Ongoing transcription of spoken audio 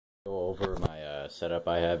Go over my setup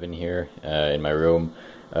I have in here in my room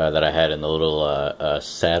that I had in the little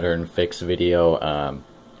Saturn fix video.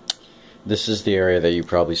 This is the area that you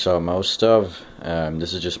probably saw most of.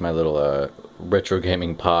 This is just my little retro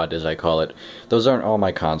gaming pod, as I call it. Those aren't all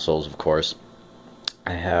my consoles, of course.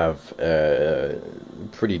 I have a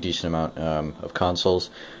pretty decent amount of consoles,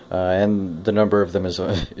 and the number of them is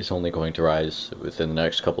only going to rise within the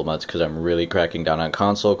next couple of months because I'm really cracking down on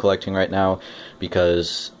console collecting right now.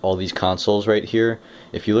 Because all these consoles right here,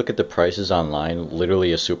 if you look at the prices online,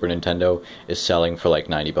 literally a Super Nintendo is selling for like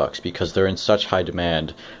 $90 because they're in such high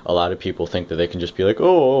demand. A lot of people think that they can just be like,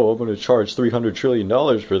 "Oh, I'm going to charge $300 trillion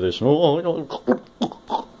for this,"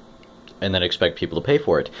 and then expect people to pay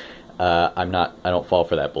for it. I'm not. I don't fall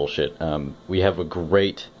for that bullshit. We have a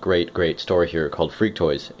great store here called Freak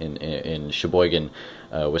Toys in Sheboygan,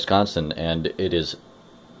 Wisconsin, and it is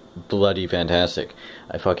bloody fantastic.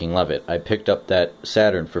 I fucking love it. I picked up that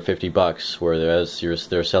Saturn for $50, whereas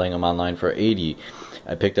they're selling them online for $80.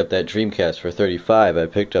 I picked up that Dreamcast for $35. I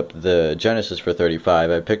picked up the Genesis for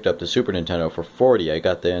 $35. I picked up the Super Nintendo for $40. I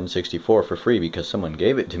got the N64 for free because someone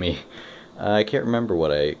gave it to me. I can't remember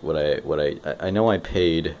what I know I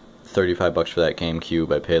paid $35 for that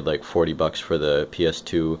GameCube. I paid like $40 for the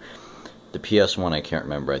PS2. The PS1 I can't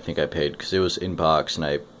remember. I think I paid because it was in box and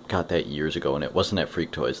I got that years ago, and it wasn't at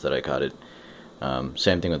Freak Toys that I got it.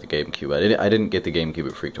 Same thing with the GameCube. I didn't get the GameCube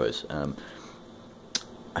at Freak Toys.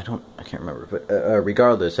 I can't remember, but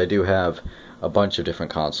regardless, I do have a bunch of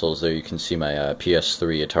different consoles. There you can see my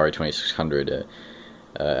PS3, Atari 2600,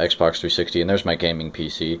 Xbox 360, and there's my gaming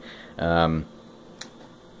PC.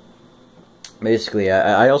 Basically,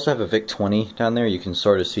 I also have a VIC-20 down there. You can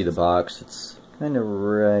sort of see the box. It's kind of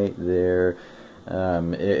right there.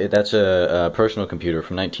 That's a personal computer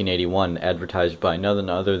from 1981, advertised by none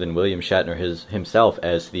other than William Shatner himself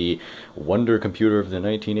as the wonder computer of the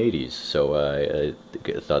 1980s. So I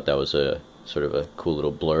thought that was a sort of a cool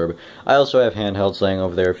little blurb. I also have handhelds laying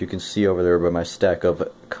over there. If you can see over there by my stack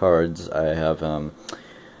of cards, I have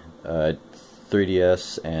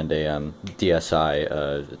 3DS and a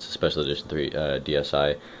DSi. It's a special edition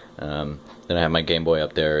DSi. Then I have my Game Boy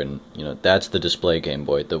up there, and that's the display Game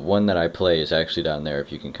Boy. The one that I play is actually down there,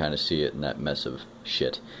 if you can kind of see it in that mess of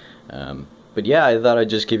shit. But yeah, I thought I'd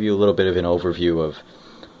just give you a little bit of an overview of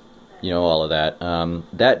all of that.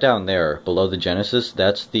 That down there below the Genesis,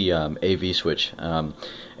 that's the AV switch.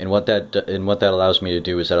 And what that allows me to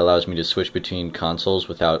do is that allows me to switch between consoles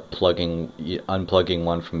without unplugging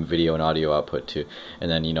one from video and audio output to, and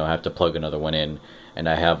then have to plug another one in. And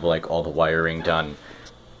I have like all the wiring done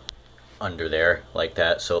under there like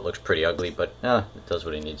that, so it looks pretty ugly, but it does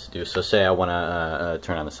what it needs to do. So say I want to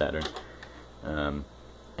turn on the Saturn,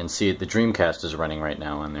 and see the Dreamcast is running right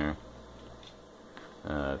now on there.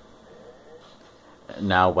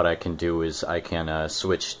 Now what I can do is I can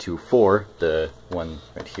switch to 4, the one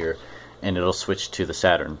right here, and it'll switch to the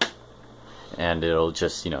Saturn, and it'll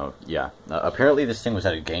just apparently this thing was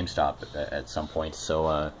at a GameStop at some point,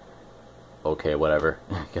 so okay, whatever.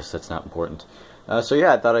 I guess that's not important. So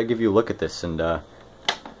yeah, I thought I'd give you a look at this, and blah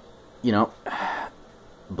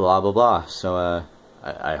blah blah. So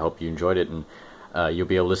I hope you enjoyed it, and you'll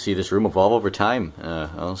be able to see this room evolve over time.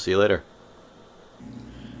 I'll see you later.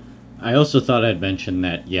 I also thought I'd mention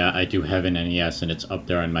that, yeah, I do have an NES, and it's up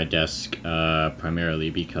there on my desk, primarily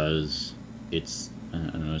because it's, I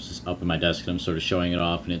don't know, it's just up on my desk, and I'm sort of showing it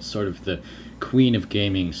off, and it's sort of the queen of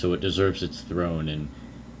gaming, so it deserves its throne, and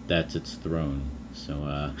that's its throne.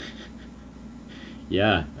 So,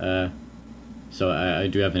 yeah, so I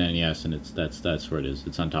do have an NES, and that's where it is.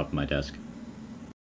 It's on top of my desk.